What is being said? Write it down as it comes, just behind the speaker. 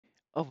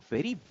A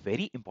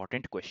very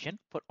important question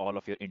for all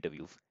of your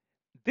interviews.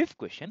 This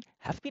question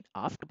has been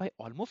asked by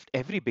almost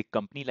every big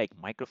company like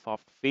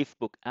Microsoft,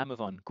 Facebook,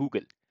 Amazon,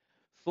 Google.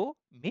 So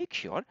make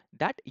sure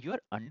that you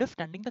are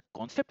understanding the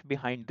concept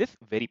behind this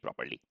very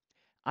properly.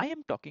 I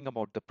am talking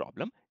about the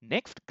problem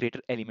next greater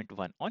element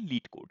 1 on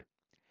LeetCode.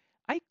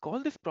 I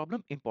call this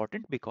problem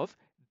important because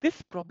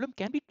this problem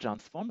can be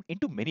transformed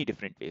into many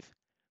different ways,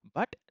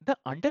 but the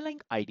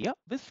underlying idea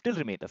will still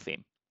remain the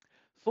same.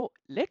 So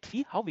let's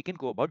see how we can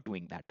go about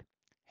doing that.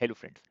 Hello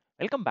friends,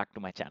 welcome back to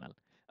my channel,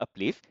 a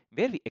place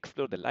where we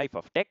explore the life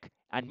of tech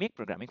and make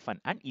programming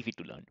fun and easy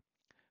to learn.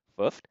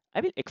 First,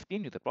 I will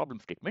explain you the problem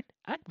statement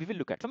and we will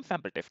look at some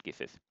sample test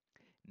cases.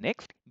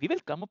 Next, we will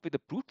come up with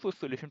a brute force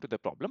solution to the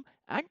problem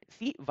and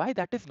see why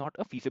that is not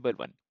a feasible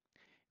one.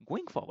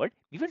 Going forward,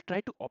 we will try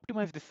to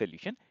optimize this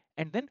solution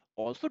and then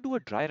also do a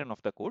dry run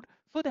of the code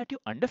so that you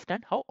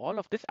understand how all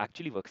of this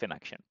actually works in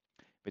action.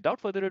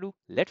 Without further ado,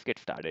 let's get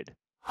started.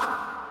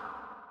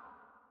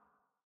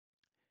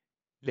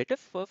 Let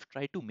us first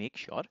try to make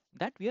sure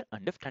that we are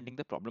understanding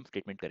the problem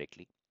statement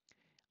correctly.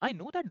 I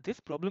know that this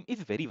problem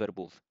is very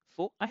verbose,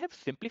 so I have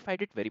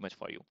simplified it very much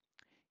for you.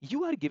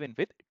 You are given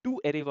with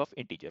two arrays of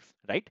integers,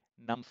 right?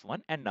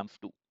 Nums1 and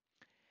nums2.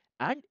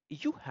 And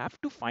you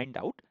have to find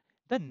out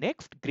the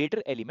next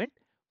greater element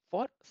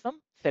for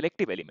some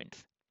selective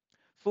elements.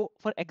 So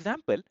for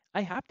example,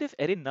 I have this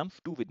array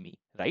nums2 with me,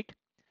 right?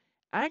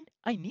 And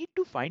I need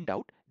to find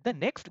out the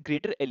next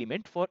greater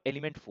element for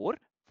element 4,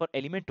 for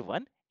element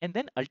 1, and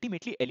then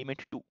ultimately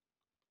element 2.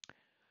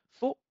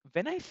 So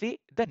when I say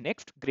the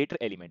next greater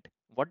element,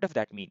 what does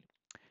that mean?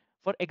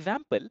 For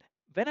example,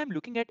 when I'm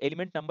looking at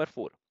element number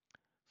 4,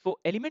 so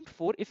element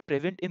 4 is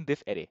present in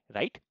this array,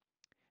 right?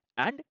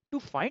 And to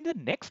find the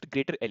next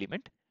greater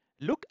element,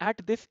 look at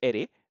this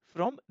array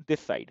from this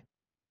side.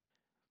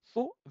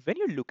 So when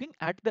you're looking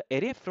at the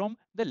array from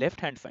the left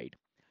hand side,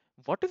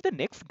 what is the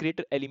next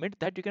greater element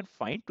that you can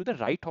find to the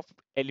right of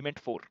element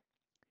 4?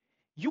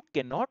 You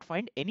cannot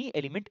find any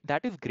element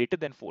that is greater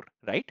than 4,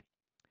 right?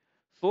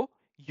 So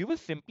you will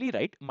simply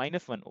write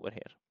 -1 over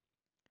here.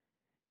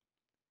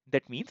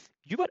 That means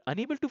you are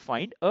unable to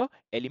find a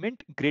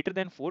element greater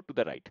than 4 to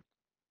the right.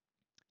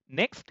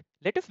 Next,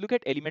 let us look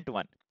at element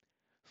 1.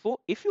 So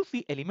if you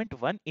see element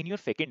 1 in your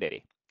second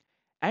array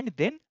and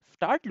then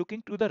start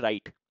looking to the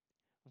right,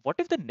 what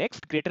is the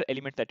next greater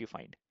element that you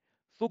find?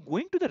 So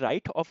going to the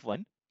right of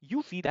 1,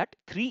 you see that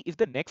 3 is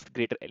the next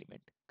greater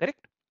element,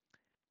 correct?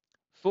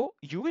 So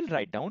you will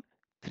write down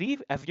 3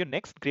 as your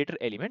next greater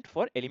element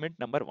for element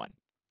number 1.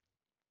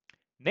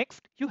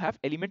 Next, you have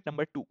element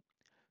number 2.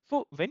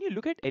 So when you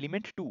look at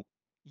element 2,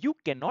 you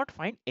cannot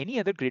find any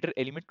other greater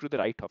element to the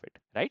right of it,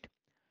 right?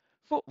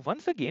 So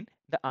once again,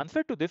 the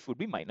answer to this would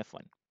be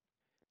 -1.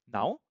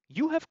 Now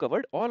you have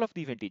covered all of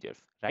these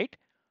integers, right?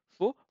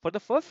 So for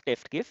the first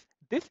test case,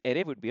 this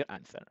array would be your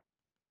answer.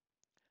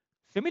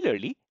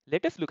 Similarly,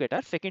 let us look at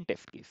our second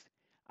test case.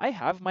 I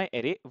have my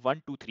array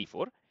 1, 2, 3,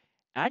 4,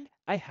 and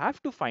I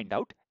have to find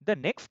out the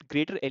next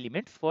greater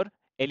elements for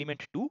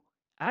element 2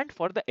 and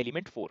for the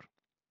element 4.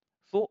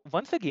 So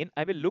once again,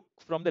 I will look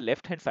from the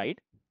left hand side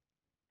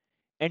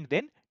and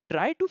then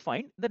try to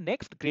find the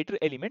next greater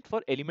element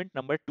for element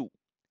number 2.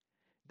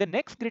 The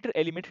next greater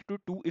element to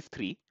 2 is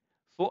 3.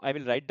 So I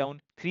will write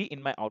down 3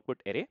 in my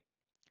output array.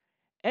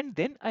 And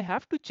then I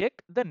have to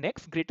check the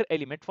next greater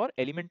element for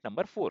element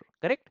number 4,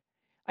 correct?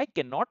 I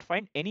cannot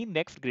find any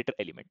next greater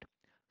element.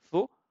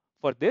 So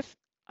for this,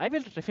 I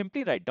will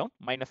simply write down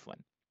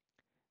 -1.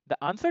 The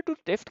answer to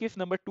test case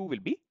number 2 will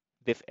be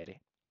this array.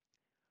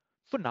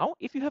 So now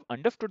if you have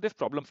understood this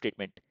problem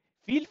statement,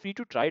 feel free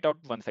to try it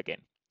out once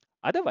again.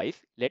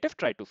 Otherwise, let us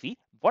try to see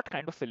what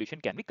kind of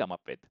solution can we come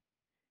up with.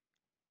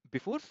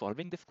 Before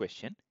solving this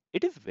question,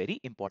 it is very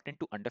important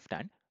to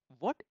understand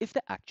what is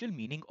the actual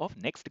meaning of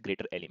next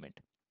greater element.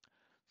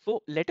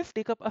 So let us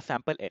take up a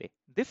sample array.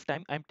 This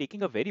time I'm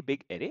taking a very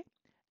big array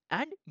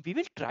and we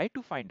will try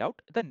to find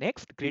out the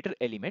next greater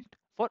element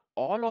for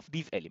all of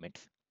these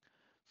elements.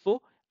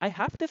 So I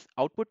have this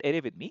output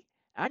array with me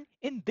and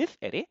in this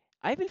array,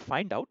 I will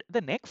find out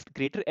the next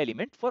greater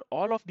element for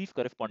all of these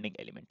corresponding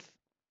elements.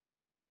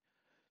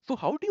 So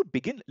how do you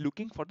begin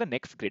looking for the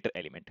next greater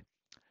element?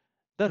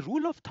 The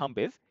rule of thumb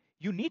is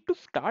you need to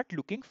start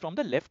looking from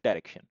the left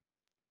direction.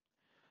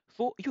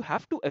 So you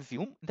have to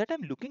assume that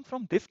I'm looking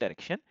from this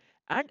direction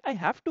and I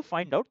have to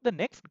find out the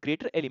next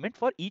greater element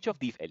for each of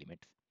these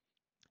elements.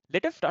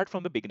 Let us start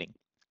from the beginning.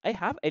 I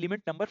have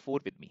element number 4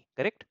 with me,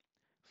 correct?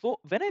 So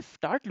when I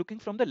start looking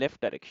from the left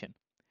direction,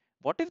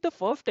 what is the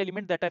first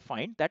element that I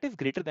find that is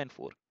greater than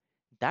 4?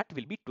 That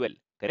will be 12,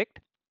 correct?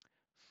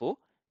 So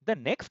the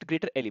next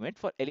greater element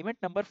for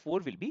element number 4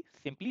 will be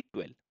simply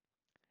 12.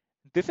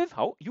 This is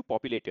how you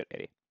populate your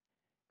array.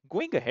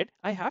 Going ahead,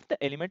 I have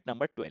the element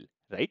number 12,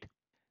 right?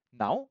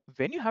 Now,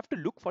 when you have to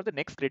look for the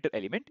next greater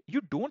element,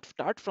 you don't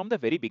start from the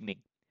very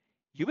beginning.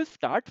 You will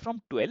start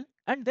from 12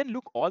 and then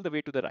look all the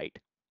way to the right.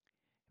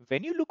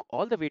 When you look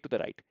all the way to the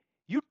right,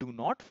 you do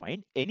not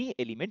find any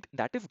element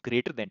that is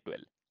greater than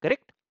 12,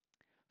 correct?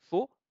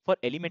 So for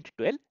element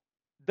 12,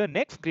 the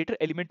next greater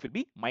element will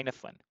be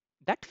 -1.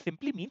 That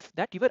simply means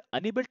that you were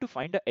unable to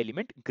find an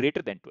element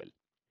greater than 12.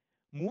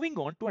 Moving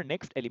on to our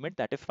next element,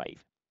 that is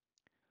 5.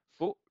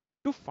 So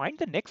to find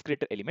the next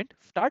greater element,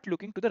 start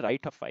looking to the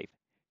right of 5.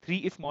 3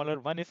 is smaller,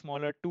 1 is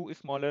smaller, 2 is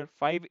smaller,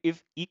 5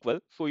 is equal,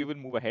 so you will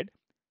move ahead.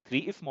 3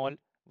 is small,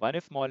 1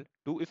 is small,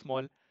 2 is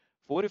small,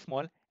 4 is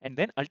small, and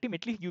then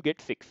ultimately you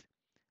get 6.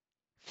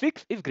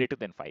 6 is greater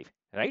than 5,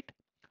 right?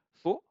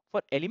 So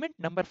for element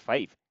number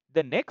 5,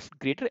 the next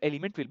greater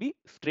element will be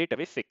straight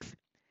away 6.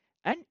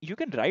 And you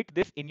can write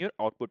this in your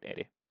output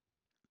array.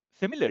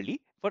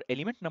 Similarly, for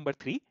element number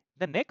 3,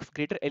 the next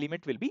greater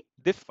element will be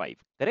this 5,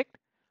 correct?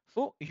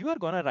 So you are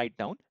gonna write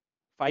down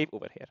 5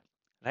 over here,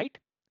 right?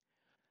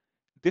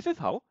 This is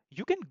how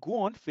you can go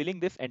on filling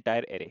this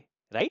entire array,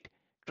 right?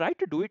 Try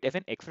to do it as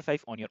an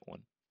exercise on your own.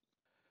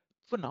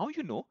 So now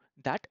you know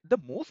that the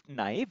most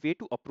naive way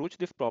to approach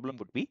this problem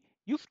would be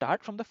you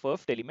start from the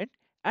first element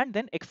and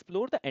then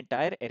explore the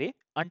entire array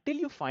until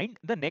you find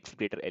the next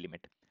greater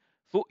element.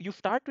 So you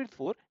start with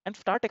 4 and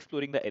start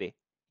exploring the array.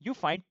 You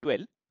find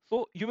 12,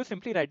 so you will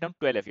simply write down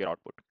 12 as your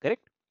output,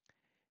 correct?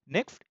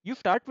 Next, you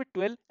start with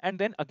 12 and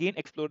then again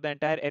explore the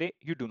entire array.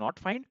 You do not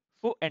find,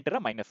 so enter a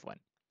 -1.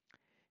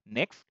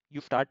 Next,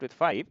 you start with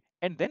 5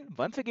 and then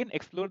once again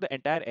explore the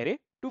entire array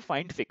to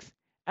find 6.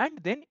 And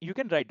then you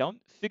can write down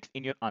 6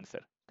 in your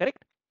answer,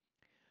 correct?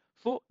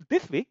 So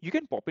this way you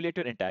can populate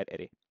your entire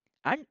array.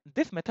 And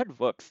this method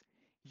works.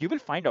 You will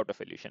find out a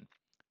solution.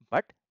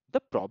 But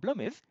the problem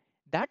is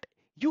that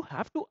you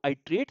have to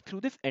iterate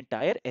through this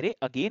entire array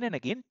again and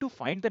again to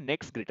find the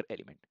next greater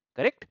element,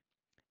 correct?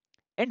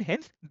 And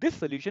hence this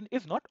solution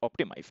is not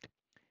optimized.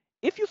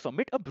 If you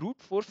submit a brute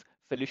force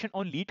solution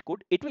on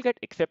LeetCode, it will get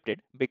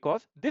accepted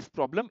because this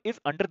problem is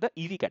under the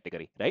easy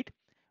category, right?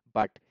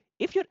 But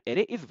if your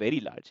array is very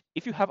large,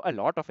 if you have a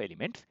lot of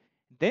elements,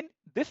 then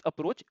this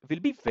approach will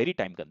be very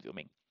time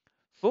consuming.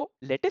 So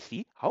let us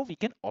see how we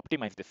can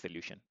optimize this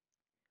solution.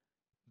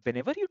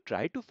 Whenever you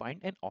try to find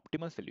an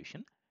optimal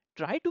solution,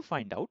 try to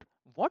find out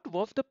what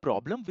was the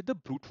problem with the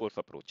brute force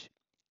approach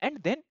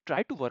and then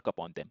try to work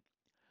upon them.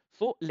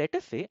 So let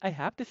us say I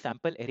have this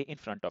sample array in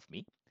front of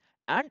me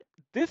and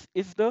this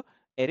is the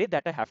array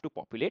that I have to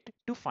populate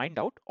to find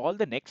out all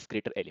the next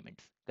greater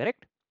elements,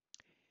 correct?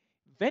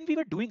 When we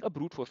were doing a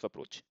brute force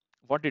approach,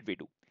 what did we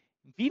do?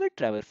 We were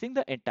traversing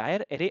the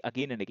entire array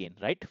again and again,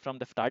 right? From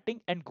the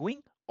starting and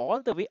going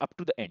all the way up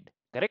to the end,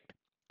 correct?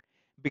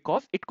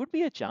 Because it could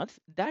be a chance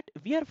that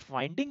we are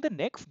finding the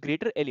next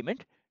greater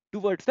element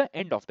towards the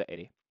end of the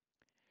array.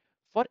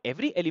 For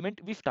every element,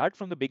 we start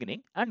from the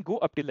beginning and go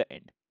up till the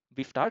end.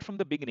 We start from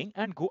the beginning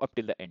and go up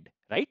till the end,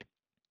 right?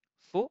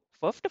 So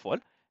first of all,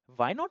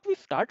 why not we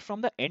start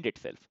from the end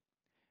itself?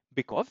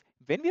 Because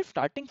when we are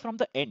starting from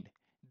the end,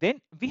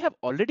 then we have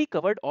already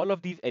covered all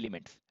of these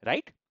elements,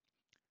 right?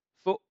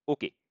 So,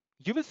 okay,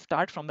 you will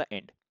start from the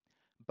end.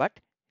 But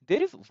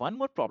there is one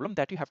more problem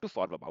that you have to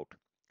solve about.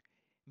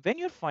 When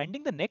you're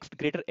finding the next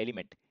greater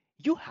element,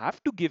 you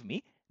have to give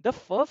me the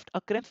first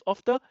occurrence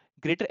of the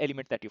greater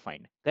element that you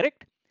find,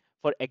 correct?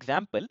 For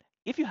example,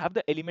 if you have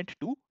the element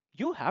 2,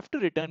 you have to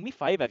return me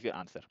 5 as your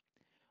answer.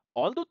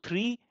 Although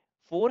 3,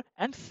 4,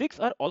 and 6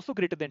 are also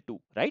greater than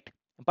 2, right?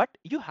 But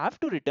you have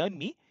to return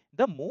me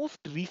the most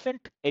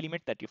recent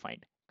element that you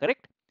find,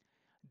 correct?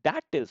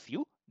 That tells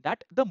you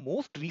that the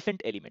most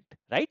recent element,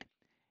 right?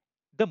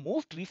 The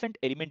most recent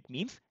element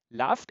means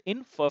last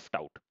in, first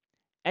out.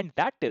 And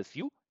that tells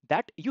you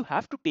that you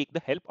have to take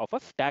the help of a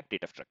stack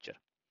data structure.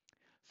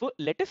 So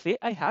let us say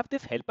I have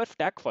this helper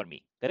stack for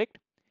me, correct?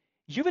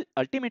 You will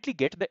ultimately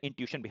get the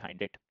intuition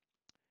behind it.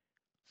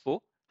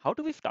 So how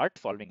do we start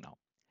solving now?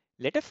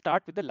 Let us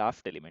start with the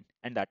last element,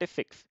 and that is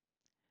 6.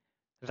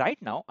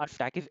 Right now, our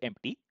stack is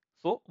empty.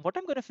 So what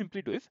I'm going to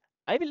simply do is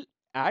I will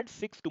add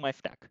 6 to my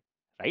stack,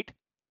 right?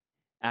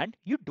 And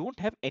you don't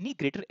have any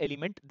greater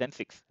element than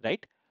 6,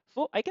 right?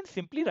 So I can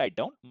simply write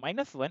down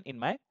 -1 in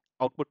my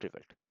output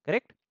result,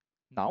 correct?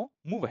 Now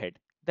move ahead.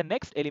 The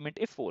next element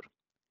is 4.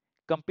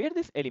 Compare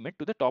this element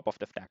to the top of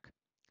the stack.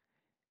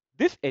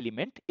 This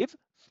element is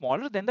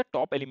smaller than the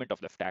top element of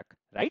the stack,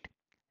 right?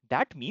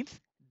 That means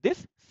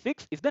this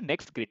 6 is the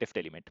next greatest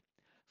element.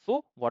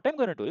 So what I'm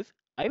going to do is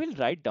I will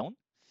write down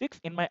 6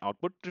 in my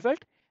output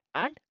result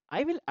and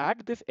I will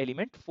add this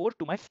element 4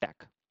 to my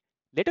stack.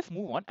 Let us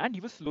move on and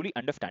you will slowly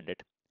understand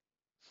it.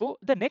 So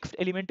the next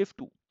element is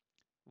 2.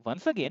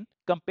 Once again,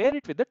 compare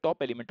it with the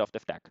top element of the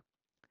stack.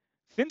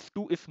 Since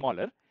 2 is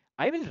smaller,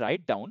 I will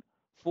write down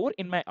 4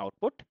 in my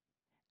output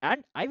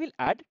and I will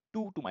add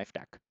 2 to my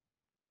stack.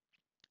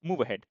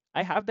 Move ahead.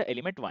 I have the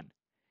element 1.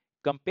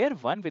 Compare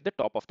 1 with the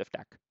top of the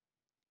stack.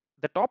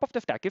 The top of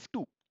the stack is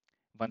 2.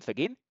 Once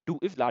again, 2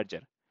 is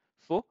larger.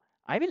 So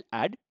I will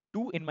add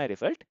 2 in my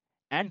result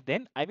and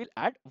then I will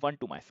add 1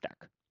 to my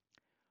stack.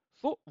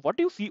 So what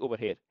do you see over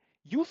here?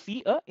 You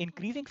see a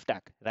increasing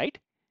stack, right?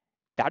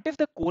 That is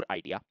the core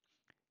idea.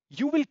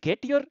 You will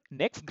get your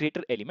next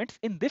greater elements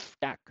in this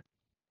stack.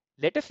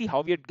 Let us see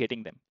how we are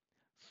getting them.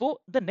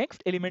 So the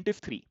next element is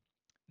 3.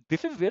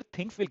 This is where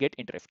things will get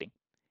interesting.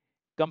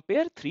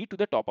 Compare 3 to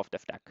the top of the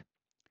stack.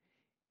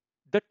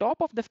 The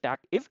top of the stack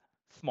is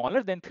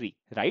smaller than 3,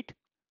 right?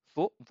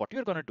 So what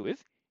you're going to do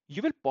is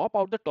you will pop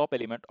out the top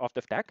element of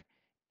the stack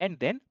and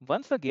then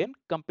once again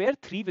compare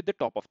 3 with the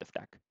top of the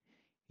stack.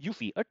 You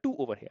see a 2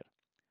 over here.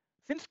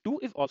 Since 2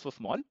 is also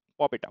small,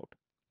 pop it out.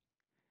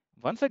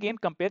 Once again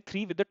compare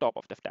 3 with the top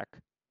of the stack.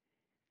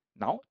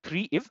 Now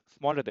 3 is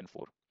smaller than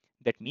 4.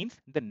 That means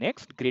the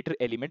next greater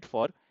element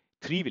for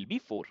 3 will be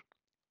 4.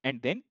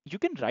 And then you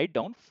can write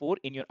down 4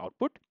 in your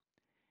output.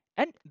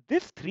 And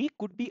this 3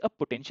 could be a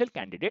potential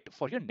candidate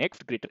for your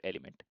next greater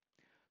element.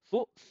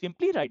 So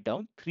simply write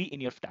down 3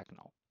 in your stack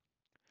now.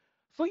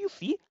 So you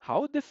see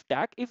how this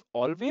stack is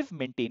always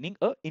maintaining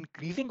a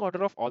increasing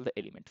order of all the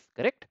elements,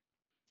 correct?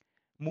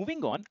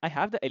 Moving on, I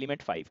have the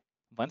element 5.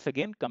 Once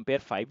again, compare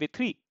 5 with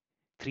 3.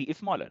 3 is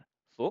smaller.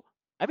 So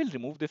I will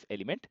remove this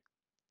element.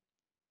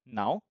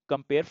 Now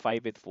compare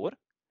 5 with 4.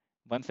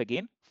 Once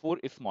again, 4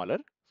 is smaller,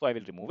 so I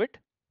will remove it.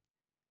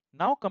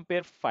 Now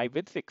compare 5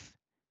 with 6.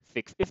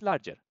 6 is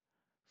larger.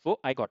 So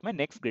I got my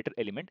next greater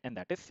element and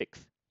that is 6.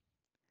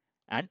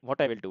 And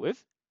what I will do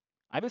is,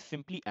 I will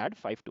simply add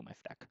 5 to my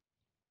stack.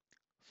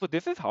 So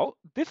this is how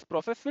this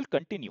process will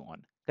continue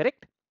on,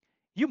 correct?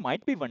 You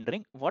might be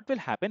wondering what will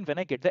happen when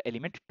I get the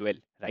element 12,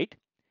 right?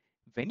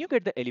 When you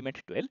get the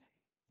element 12,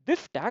 this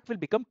stack will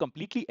become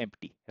completely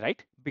empty,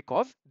 right?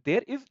 Because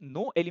there is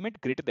no element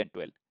greater than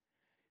 12.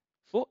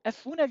 So as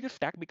soon as your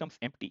stack becomes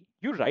empty,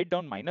 you write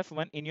down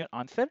 -1 in your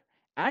answer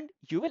and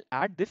you will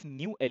add this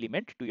new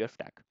element to your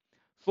stack.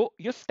 So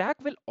your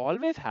stack will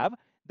always have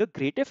the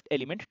greatest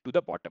element to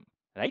the bottom,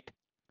 right?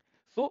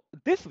 So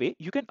this way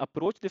you can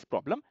approach this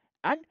problem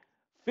and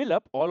fill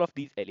up all of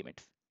these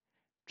elements.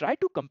 Try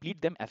to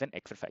complete them as an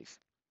exercise.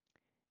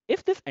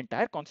 If this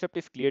entire concept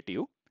is clear to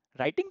you,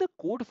 writing the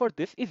code for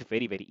this is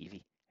very, very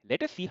easy.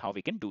 Let us see how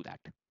we can do that.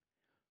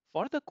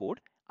 For the code,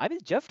 I will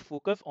just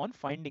focus on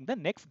finding the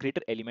next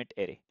greater element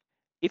array.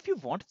 If you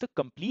want the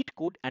complete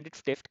code and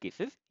its test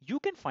cases, you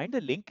can find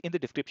the link in the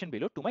description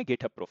below to my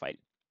GitHub profile.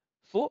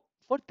 So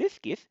for this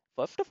case,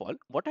 first of all,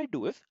 what I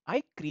do is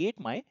I create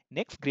my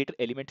next greater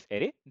elements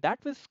array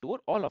that will store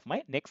all of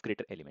my next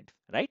greater elements,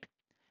 right?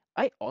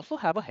 I also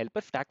have a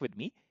helper stack with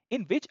me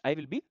in which I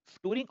will be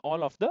storing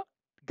all of the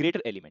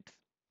greater elements.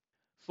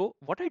 So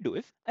what I do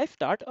is I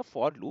start a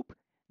for loop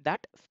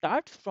that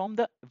starts from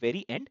the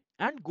very end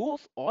and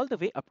goes all the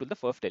way up to the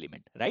first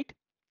element, right?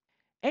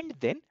 And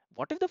then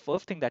what is the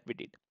first thing that we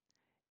did?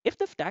 If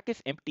the stack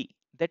is empty,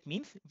 that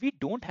means we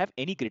don't have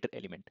any greater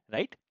element,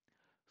 right?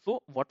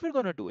 So what we're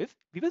going to do is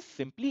we will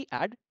simply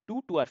add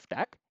 2 to our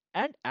stack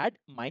and add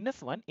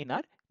 -1 in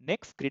our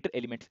next greater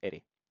elements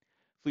array.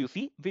 So you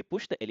see, we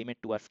push the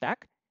element to our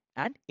stack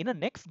and in a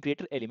next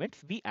greater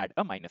elements, we add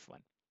a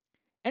 -1.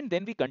 And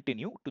then we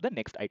continue to the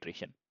next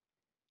iteration.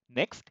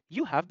 Next,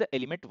 you have the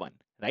element 1,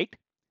 right?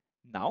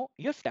 Now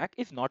your stack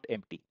is not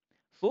empty.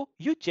 So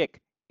you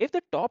check if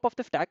the top of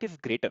the stack is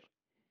greater,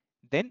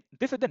 then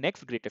this is the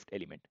next greatest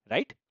element,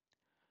 right?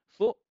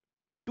 So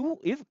 2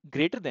 is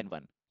greater than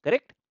 1,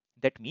 correct?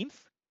 That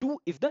means 2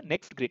 is the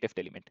next greatest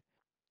element.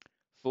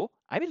 So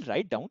I will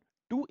write down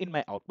 2 in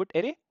my output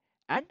array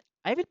and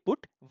I will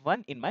put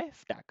 1 in my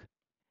stack.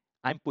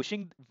 I'm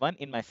pushing 1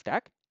 in my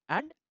stack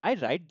and I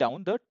write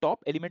down the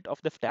top element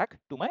of the stack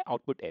to my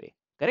output array,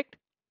 correct?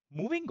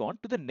 Moving on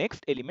to the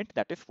next element,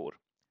 that is 4.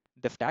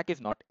 The stack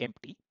is not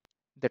empty.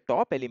 The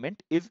top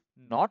element is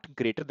not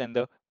greater than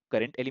the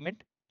current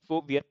element. So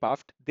we are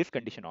past this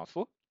condition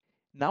also.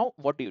 Now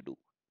what do?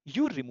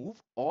 You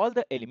remove all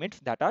the elements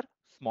that are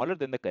smaller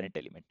than the current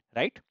element,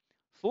 right?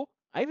 So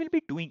I will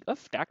be doing a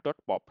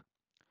stack.pop.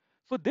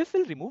 So this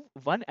will remove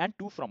 1 and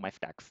 2 from my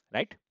stacks,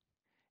 right?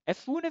 As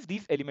soon as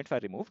these elements are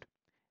removed,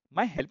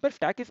 my helper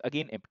stack is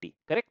again empty,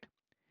 correct?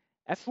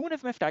 As soon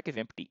as my stack is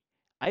empty,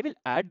 I will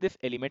add this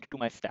element to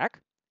my stack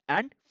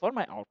and for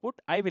my output,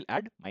 I will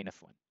add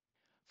 -1.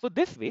 So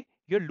this way,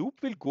 your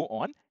loop will go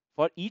on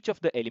for each of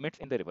the elements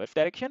in the reverse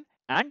direction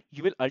and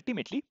you will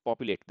ultimately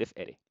populate this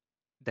array.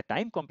 The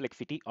time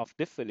complexity of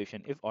this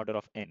solution is order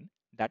of n.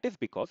 That is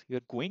because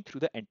you're going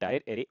through the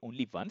entire array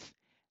only once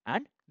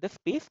and the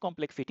space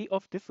complexity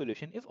of this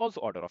solution is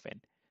also order of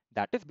n.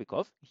 That is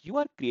because you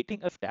are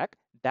creating a stack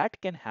that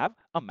can have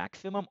a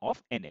maximum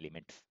of n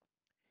elements.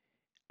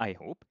 I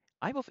hope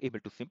I was able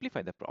to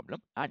simplify the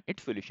problem and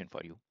its solution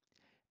for you.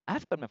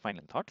 As per my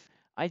final thoughts,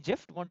 I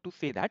just want to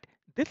say that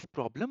this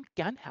problem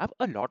can have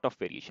a lot of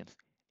variations.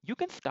 You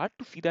can start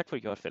to see that for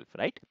yourself,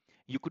 right?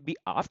 You could be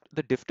asked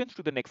the distance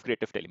to the next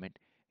greatest element.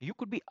 You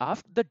could be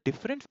asked the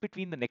difference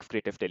between the next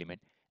greatest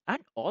element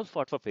and all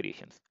sorts of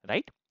variations,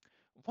 right?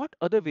 What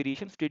other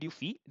variations did you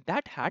see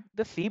that had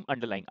the same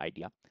underlying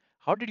idea?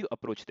 How did you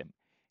approach them?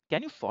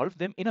 Can you solve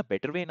them in a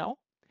better way now?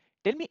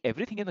 Tell me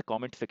everything in the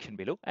comment section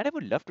below and I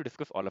would love to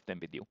discuss all of them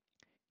with you.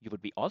 You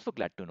would be also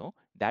glad to know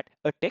that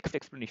a text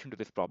explanation to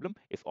this problem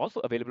is also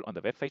available on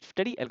the website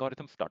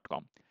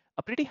studyalgorithms.com,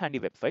 a pretty handy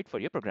website for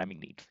your programming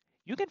needs.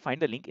 You can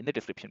find the link in the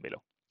description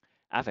below.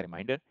 As a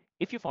reminder,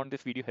 if you found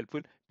this video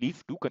helpful,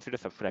 please do consider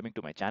subscribing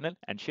to my channel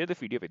and share this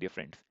video with your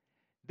friends.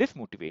 This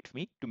motivates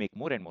me to make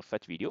more and more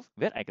such videos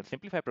where I can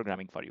simplify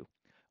programming for you.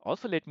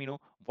 Also let me know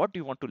what do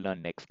you want to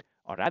learn next,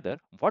 or rather,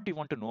 what do you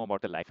want to know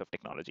about the life of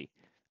technology.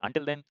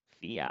 Until then,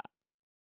 see ya.